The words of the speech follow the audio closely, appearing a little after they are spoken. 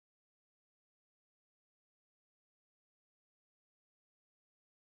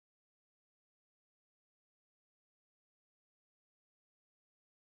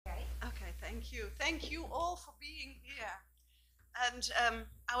Thank you. Thank you all for being here. And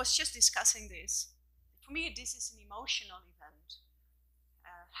I was just discussing this. For me, this is an emotional event.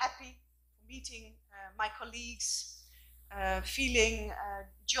 Happy for meeting my colleagues, feeling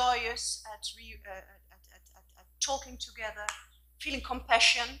joyous at talking together, feeling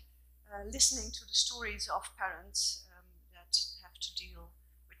compassion, listening to the stories of parents that have to deal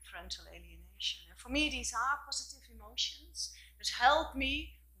with parental alienation. And for me, these are positive emotions that help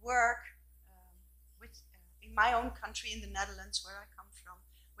me work in my own country, in the Netherlands, where I come from,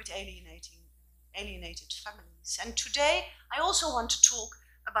 with alienated families. And today, I also want to talk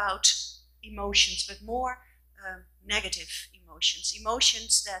about emotions, but more negative emotions,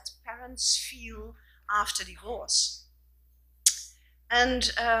 emotions that parents feel after divorce.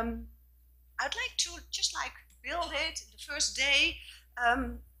 And I'd like to just build it the first day.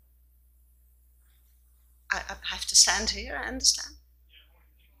 I have to stand here, I understand?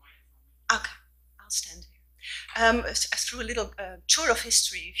 Okay, I'll stand here. Through a little tour of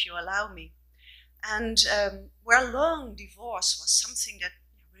history, if you allow me. And where long divorce was something that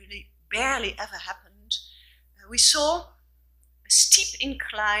really barely ever happened, we saw a steep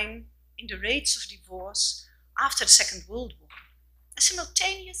incline in the rates of divorce after the Second World War. And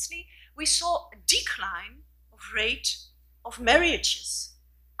simultaneously, we saw a decline of rate of marriages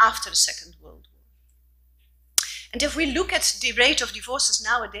after the Second World War. And if we look at the rate of divorces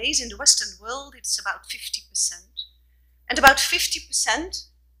nowadays in the Western world, it's about 50%. And about 50%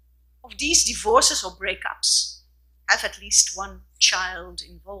 of these divorces or breakups have at least one child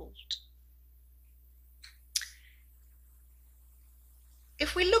involved.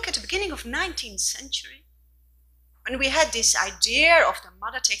 If we look at the beginning of the 19th century, when we had this idea of the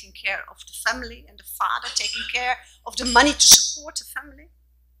mother taking care of the family and the father taking care of the money to support the family,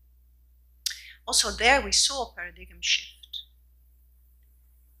 also there we saw a paradigm shift.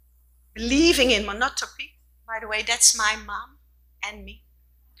 Believing in monotropy, by the way, that's my mom and me,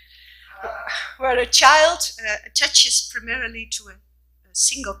 where a child attaches primarily to a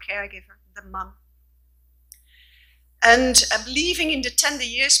single caregiver, the mom. And believing in the tender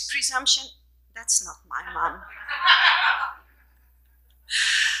years presumption, that's not my mom.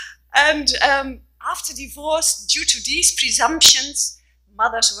 And after divorce, due to these presumptions,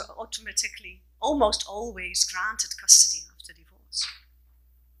 mothers were automatically, almost always, granted custody after divorce.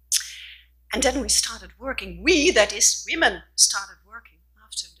 And then we started working. We, that is, women, started working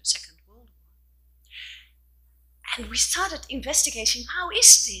after the Second World War. And we started investigating, how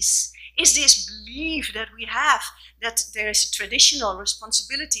is this? Is this belief that we have that there is a traditional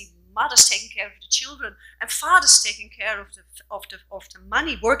responsibility, mothers taking care of the children and fathers taking care of the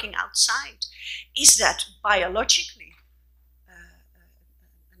money, working outside, is that biologically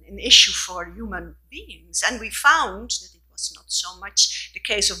an issue for human beings? And we found that it was not so much the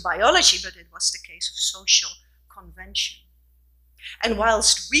case of biology, but it was the case of social convention. And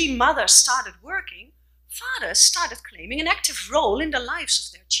whilst we mothers started working, fathers started claiming an active role in the lives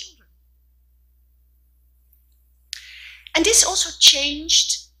of their children. And this also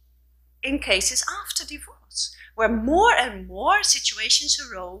changed in cases after divorce, where more and more situations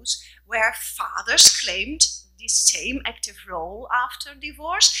arose where fathers claimed this same active role after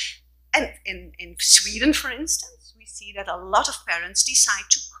divorce. And in Sweden, for instance, we see that a lot of parents decide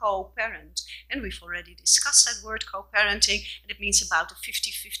to co-parent. And we've already discussed that word, co-parenting, and it means about a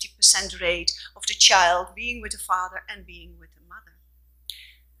 50-50% rate of the child being with the father and being with the mother.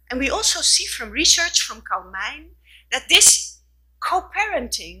 And we also see from research from Koppejan that this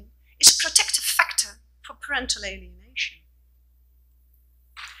co-parenting is a protective factor for parental alienation.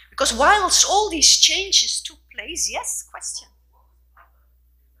 Because whilst all these changes took place, yes, question?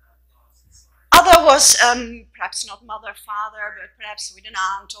 Other was perhaps not mother, father, but perhaps with an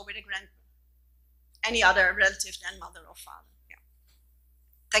aunt or with a grandpa. Any other relative than mother or father. Yeah.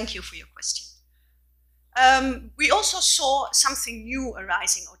 Thank you for your question. We also saw something new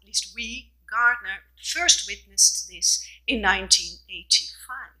arising, or at least we, Gardner, first witnessed this in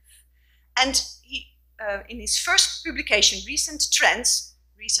 1985. And he, in his first publication, Recent Trends,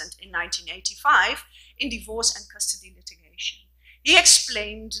 recent in 1985, in divorce and custody litigation, he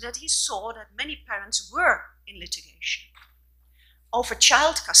explained that he saw that many parents were in litigation over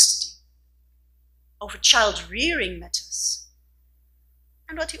child custody, over child rearing matters.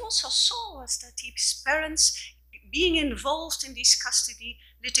 And what he also saw was that these parents, being involved in these custody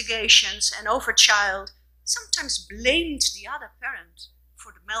litigations and over child, sometimes blamed the other parent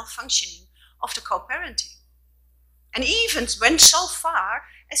for the malfunctioning of the co-parenting. And even went so far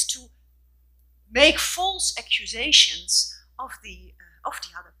as to make false accusations of the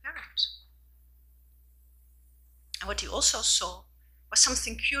other parent. And what he also saw was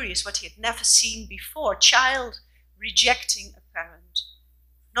something curious, what he had never seen before. Child rejecting a parent,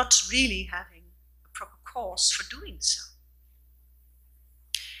 not really having a proper cause for doing so.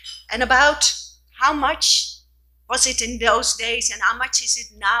 And about how much was it in those days and how much is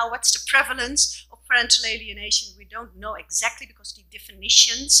it now? What's the prevalence of parental alienation? We don't know exactly because the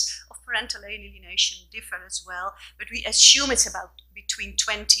definitions of parental alienation differ as well, but we assume it's about between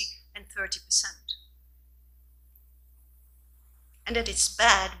 20 and 30%. And that it's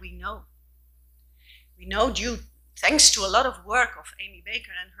bad, we know. We know thanks to a lot of work of Amy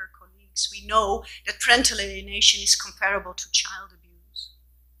Baker and her colleagues, we know that parental alienation is comparable to child abuse.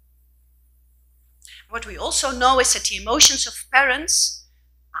 What we also know is that the emotions of parents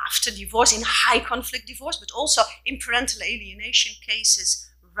after divorce, in high conflict divorce, but also in parental alienation cases,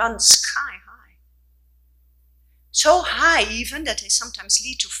 run sky high. So high even that they sometimes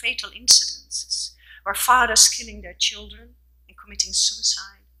lead to fatal incidences, where fathers killing their children and committing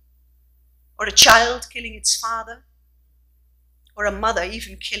suicide, or a child killing its father, or a mother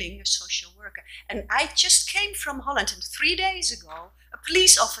even killing a social worker. And I just came from Holland, and 3 days ago, a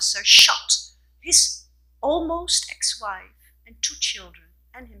police officer shot his almost ex-wife and 2 children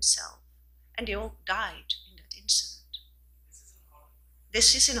and himself, and they all died in that incident.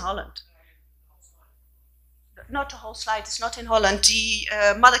 This is in Holland. Not the whole slide, it's not in Holland.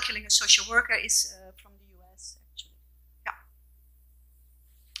 The mother killing a social worker is from the US, actually. Yeah.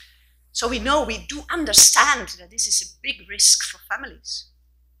 So we know, we do understand that this is a big risk for families.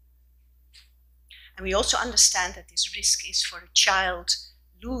 And we also understand that this risk is for a child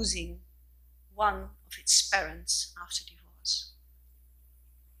losing one of its parents after divorce.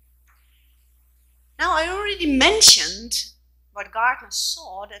 Now, I already mentioned what Gardner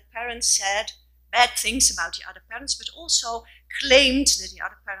saw, that parents said bad things about the other parents, but also claimed that the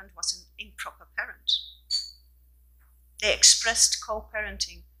other parent was an improper parent. They expressed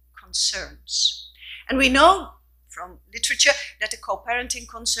co-parenting concerns. And we know from literature that the co-parenting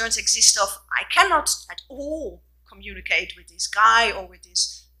concerns exist of, I cannot at all communicate with this guy or with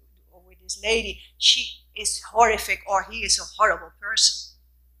this lady, she is horrific or he is a horrible person.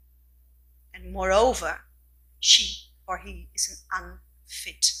 And moreover, she or he is an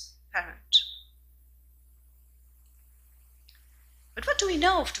unfit parent. But what do we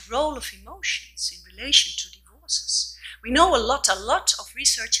know of the role of emotions in relation to divorces? We know a lot of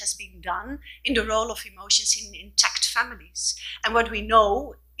research has been done in the role of emotions in intact families. And what we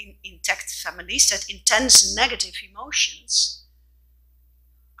know in intact families, that intense negative emotions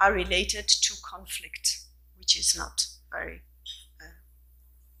are related to conflict, which is not a very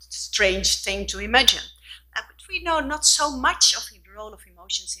strange thing to imagine. But we know not so much of the role of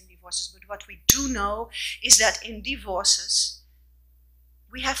emotions in divorces, but what we do know is that in divorces,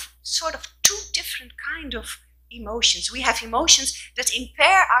 we have sort of 2 different kinds of emotions. We have emotions that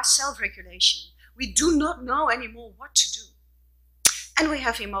impair our self-regulation. We do not know anymore what to do. And we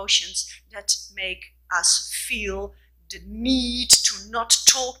have emotions that make us feel the need to not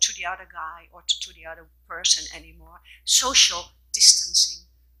talk to the other guy or to the other person anymore. Social distancing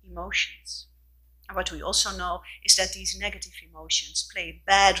emotions. And what we also know is that these negative emotions play a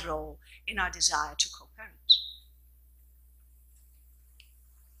bad role in our desire to co-parent.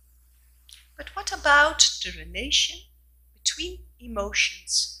 But what about the relation between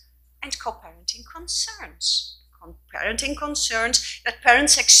emotions and co-parenting concerns? Co-parenting concerns that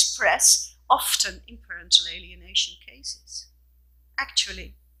parents express often in parental alienation cases.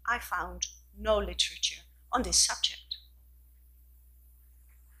 Actually, I found no literature on this subject.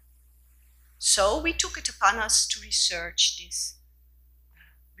 So we took it upon us to research this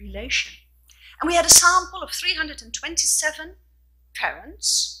relation. And we had a sample of 327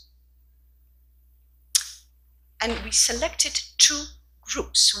 parents, and we selected 2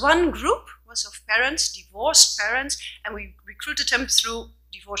 groups. One group was of parents, divorced parents, and we recruited them through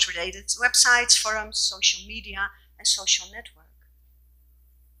divorce-related websites, forums, social media, and social network.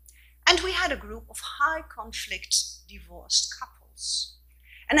 And we had a group of high-conflict divorced couples.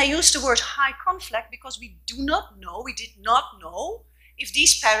 And I use the word high conflict because we did not know if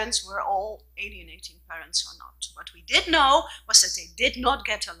these parents were all alienating parents or not. What we did know was that they did not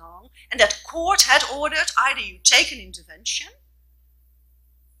get along, and that court had ordered either you take an intervention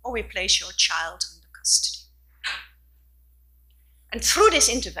or we place your child under custody. And through this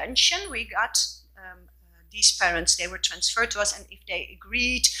intervention, we got these parents, they were transferred to us, and if they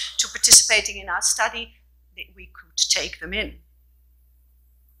agreed to participating in our study, we could take them in.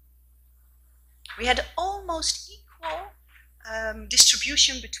 We had almost equal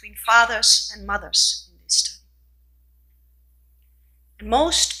distribution between fathers and mothers in this study. And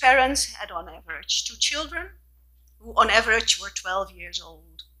most parents had on average 2 children, who on average were 12 years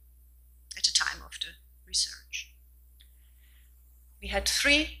old at the time of the research. We had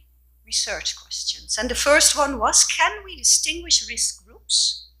 3 research questions, and the first one was, can we distinguish risk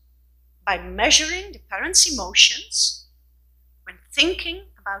groups by measuring the parent's emotions when thinking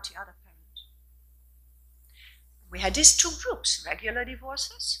about the other parent? We had these 2 groups, regular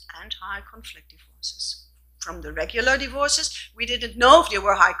divorces and high conflict divorces. From the regular divorces, we didn't know if they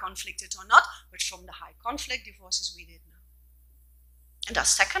were high conflicted or not, but from the high conflict divorces, we did know. And our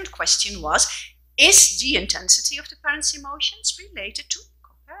second question was, is the intensity of the parent's emotions related to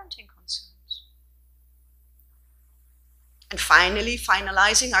co-parenting concerns? And finally,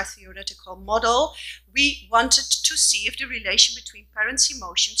 finalizing our theoretical model, we wanted to see if the relation between parents'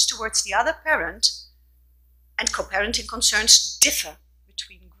 emotions towards the other parent and co-parenting concerns differ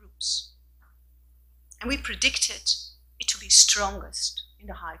between groups. And we predicted it to be strongest in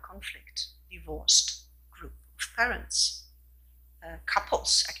the high conflict divorced group of parents,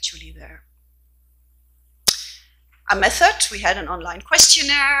 couples actually there. Our method, we had an online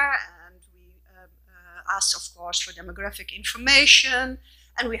questionnaire, and we asked, of course, for demographic information,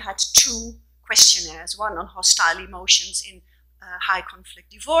 and we had 2 questionnaires, one on hostile emotions in high conflict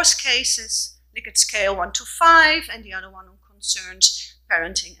divorce cases, Likert scale 1 to 5, and the other one on concerns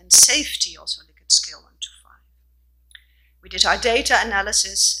parenting and safety, also Likert scale 1 to 5. We did our data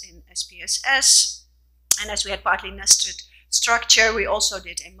analysis in SPSS, and as we had partly nested structure, we also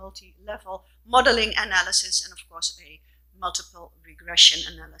did a multi-level modeling analysis and, of course, a multiple regression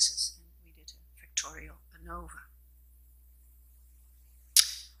analysis, and we did a factorial ANOVA.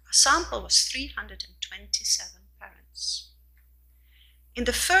 Our sample was 327 parents. In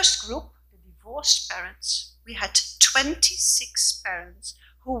the first group, divorced parents, we had 26 parents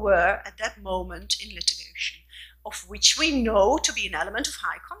who were at that moment in litigation, of which we know to be an element of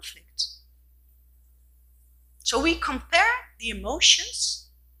high conflict. So we compare the emotions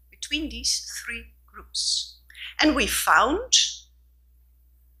between these 3 groups, and we found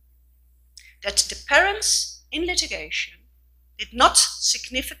that the parents in litigation did not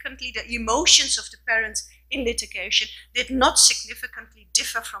significantly, the emotions of the parents in litigation did not significantly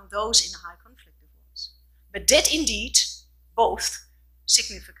differ from those in a high conflict divorce, but did indeed both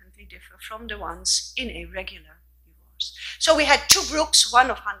significantly differ from the ones in a regular divorce. So we had 2 groups,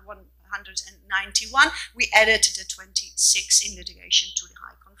 one of 191, we added the 26 in litigation to the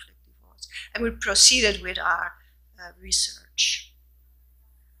high conflict divorce, and we proceeded with our research.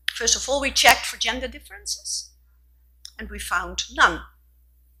 First of all, we checked for gender differences, and we found none.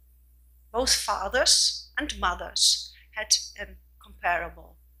 Both fathers and mothers had a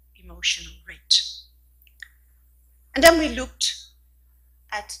comparable emotional rate. And then we looked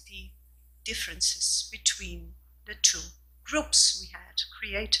at the differences between the 2 groups we had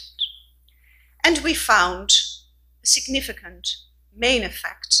created. And we found a significant main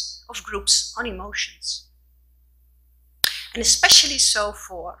effect of groups on emotions. And especially so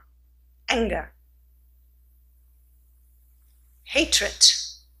for anger, hatred,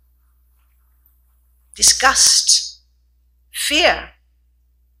 disgust, fear,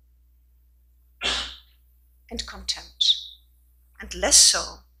 and contempt, and less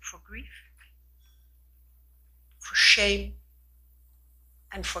so for grief, for shame,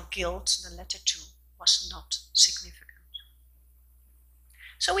 and for guilt. The latter 2 was not significant.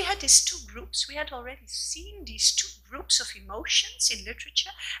 So we had these 2 groups. We had already seen these 2 groups of emotions in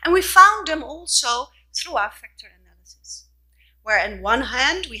literature, and we found them also through our factor analysis, where on one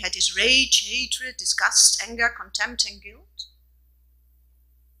hand we had this rage, hatred, disgust, anger, contempt, and guilt,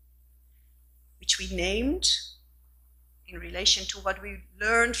 which we named in relation to what we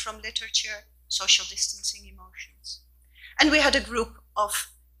learned from literature, social distancing emotions. And we had a group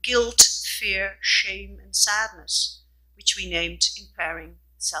of guilt, fear, shame, and sadness, which we named impairing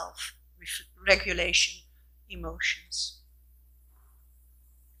self-regulation emotions.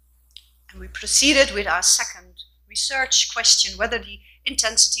 And we proceeded with our second research question, whether the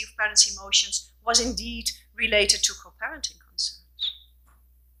intensity of parents' emotions was indeed related to co-parenting concerns.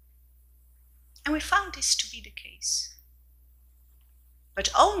 And we found this to be the case, but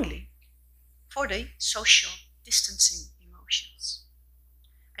only for the social distancing emotions.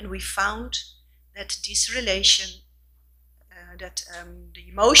 And we found that this relation, the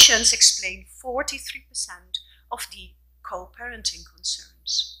emotions explain 43% of the co-parenting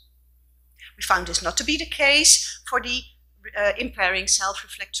concerns. We found this not to be the case for the impairing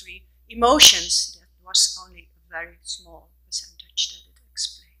self-reflectory emotions. That was only a very small percentage that it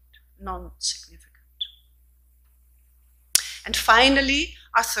explained, non-significant. And finally,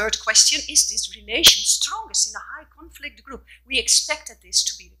 our third question, is this relation strongest in a high conflict group? We expected this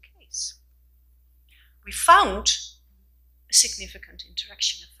to be the case. We found a significant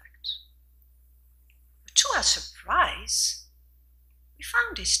interaction effect. But to our surprise, we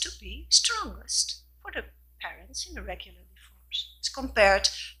found this to be strongest for the parents in a regular divorce as compared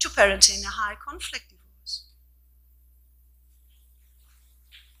to parents in a high conflict divorce.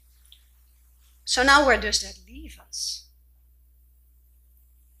 So now where does that leave us?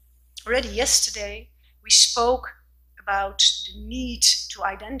 Already yesterday, we spoke about the need to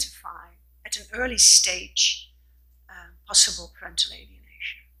identify at an early stage possible parental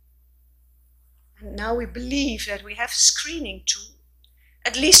alienation. And now we believe that we have a screening tool,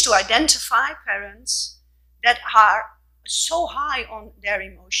 at least to identify parents that are so high on their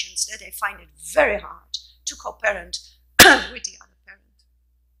emotions that they find it very hard to co-parent with the other parent.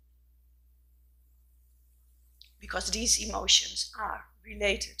 Because these emotions are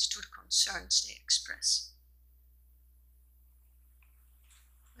related to the concerns they express.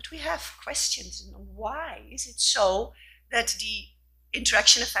 But we have questions on why is it so that the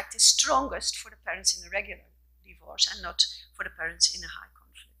interaction effect is strongest for the parents in a regular divorce and not for the parents in a high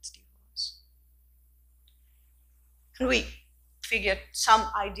conflict divorce. And we figured some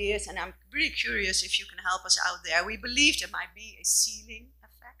ideas, and I'm really curious if you can help us out there. We believe there might be a ceiling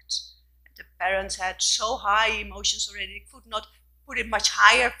effect. The parents had so high emotions already, they could not put it much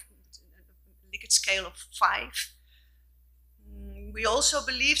higher, a Likert scale of 5. We also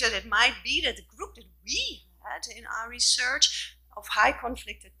believe that it might be that the group that we had in our research of high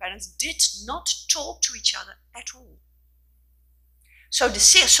conflicted parents did not talk to each other at all. So the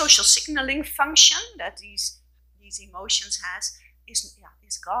social signaling function that these emotions has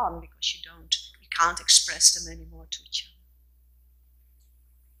is gone because we can't express them anymore to each other.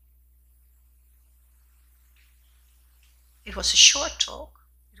 It was a short talk.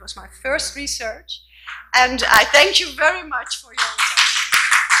 It was my first research, and I thank you very much for your attention.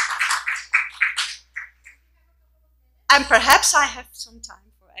 And perhaps I have some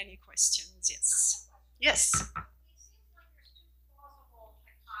time for any questions. Yes. Yes.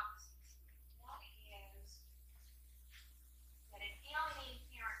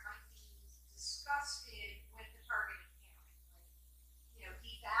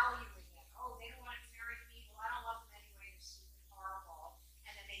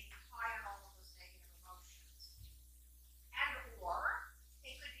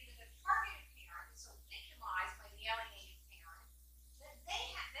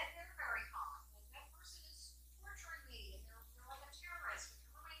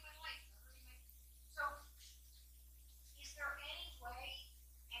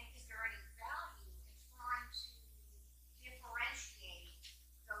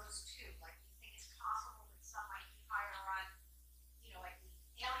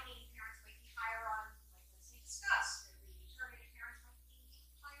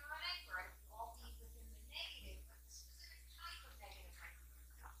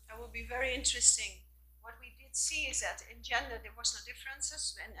 Be very interesting. What we did see is that in gender there was no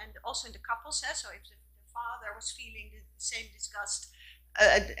differences, and also in the couples. So if the father was feeling the same disgust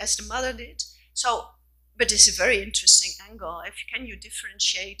as the mother did. So, but it's a very interesting angle. Can you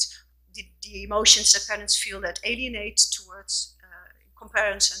differentiate the emotions that parents feel that alienate towards in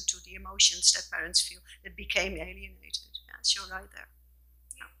comparison to the emotions that parents feel that became alienated? Yes, you're right there.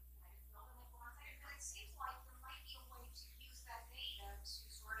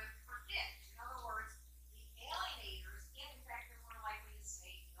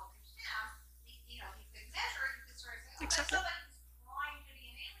 Exactly.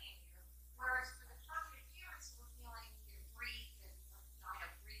 Whereas for the targeted parents who were feeling grief, and I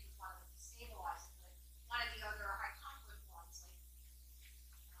know grief is one of them stabilizing, but one of the other high conflict ones, like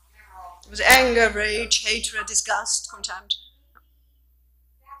it was anger, rage, hatred, disgust, contempt.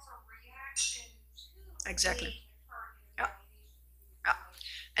 That's a reaction to exactly. Yeah. Yeah.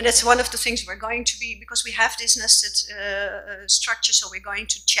 And that's one of the things we're going to be, because we have this nested structure, so we're going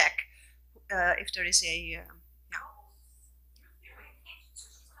to check if there is a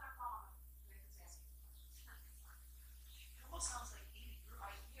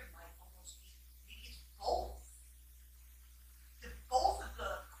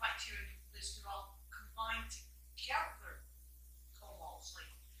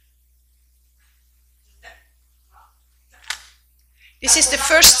This is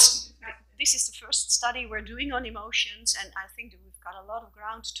the first study we're doing on emotions, and I think that we've got a lot of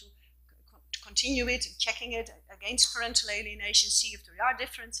ground to continue it, checking it against parental alienation, see if there are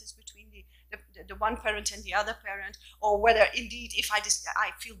differences between the one parent and the other parent, or whether indeed if I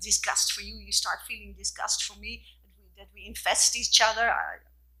feel disgust for you, you start feeling disgust for me, that we infest each other.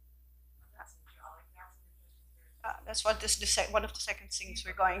 That's what one of the second things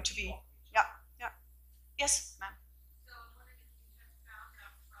we're going to be. Yeah, yeah. Yes, ma'am.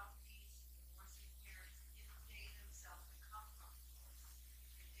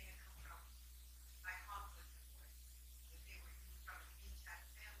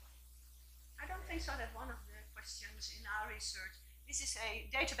 use in our research. This is a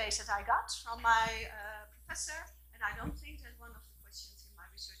database that I got from my professor, and I don't think that one of the questions in my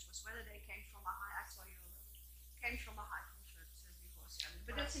research was whether they came from a high, actually, came from a high conflict divorce family.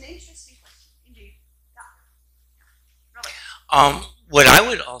 But that's an interesting question, indeed. Yeah. Robert. What I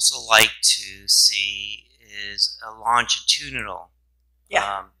would also like to see is a longitudinal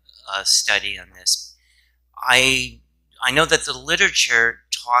study on this. I know that the literature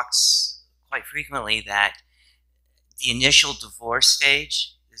talks quite frequently that the initial divorce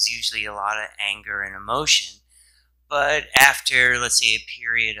stage is usually a lot of anger and emotion, but after, let's say, a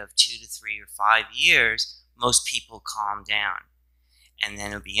period of 2 to 3 or 5 years, most people calm down. And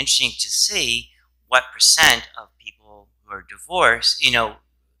then it would be interesting to see what percent of people who are divorced,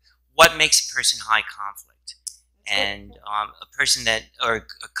 what makes a person high conflict. And a person that, or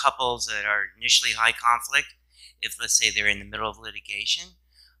couples that are initially high conflict, if let's say they're in the middle of litigation,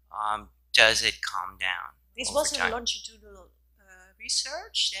 does it calm down? This was a longitudinal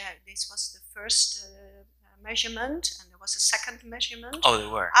research. This was the first measurement, and there was a second measurement. Oh, there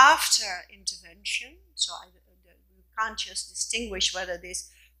were. After intervention. So you can't just distinguish whether this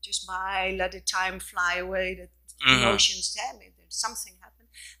just by let the time fly away, the emotions there, something happened.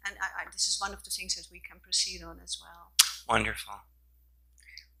 And this is one of the things that we can proceed on as well. Wonderful.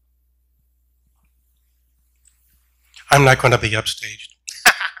 I'm not going to be upstaged.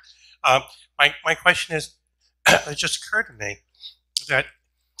 My question is, it just occurred to me that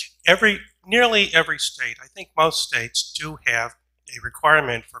nearly every state, I think most states, do have a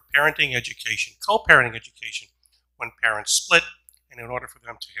requirement for parenting education, co-parenting education, when parents split, and in order for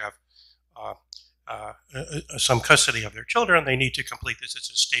them to have some custody of their children, they need to complete this. It's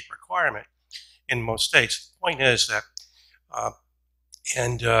a state requirement in most states. The point is that,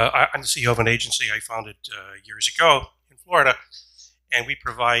 I'm the CEO of an agency. I founded years ago in Florida, and we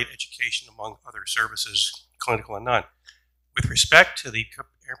provide education among other services, clinical and non. With respect to the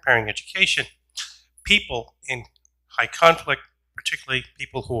parenting education, people in high conflict, particularly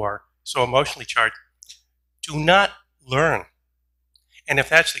people who are so emotionally charged, do not learn. And if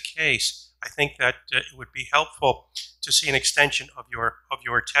that's the case, I think that it would be helpful to see an extension of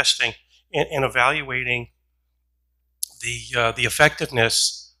your testing in evaluating the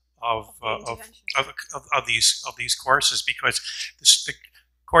effectiveness of these courses, because the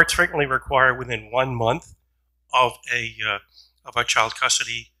courts frequently require within 1 month of a child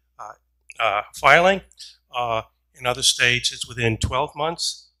custody filing. In other states, it's within 12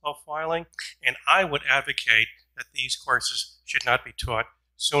 months of filing, and I would advocate that these courses should not be taught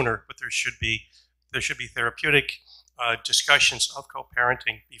sooner, but there should be therapeutic discussions of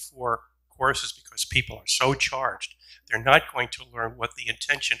co-parenting before courses, because people are so charged. They're not going to learn what the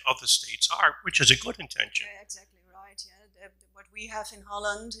intention of the states are, which is a good intention. Yeah, exactly right. Yeah. What we have in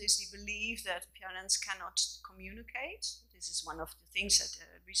Holland is the belief that parents cannot communicate. This is one of the things that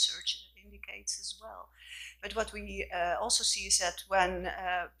research indicates as well. But what we also see is that when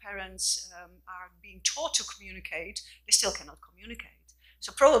parents are being taught to communicate, they still cannot communicate.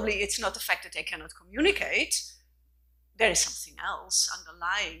 So probably it's not the fact that they cannot communicate. There is something else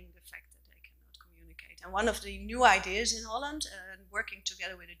underlying the fact that they cannot communicate. And one of the new ideas in Holland, working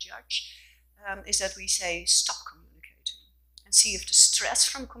together with a judge, is that we say stop communicating and see if the stress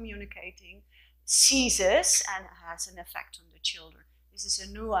from communicating ceases and has an effect on the children. This is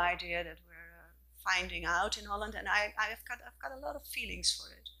a new idea that we're finding out in Holland, and I've got a lot of feelings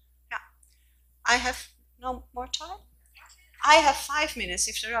for it. Yeah, I have no more time. I have 5 minutes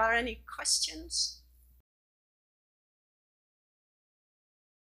if there are any questions.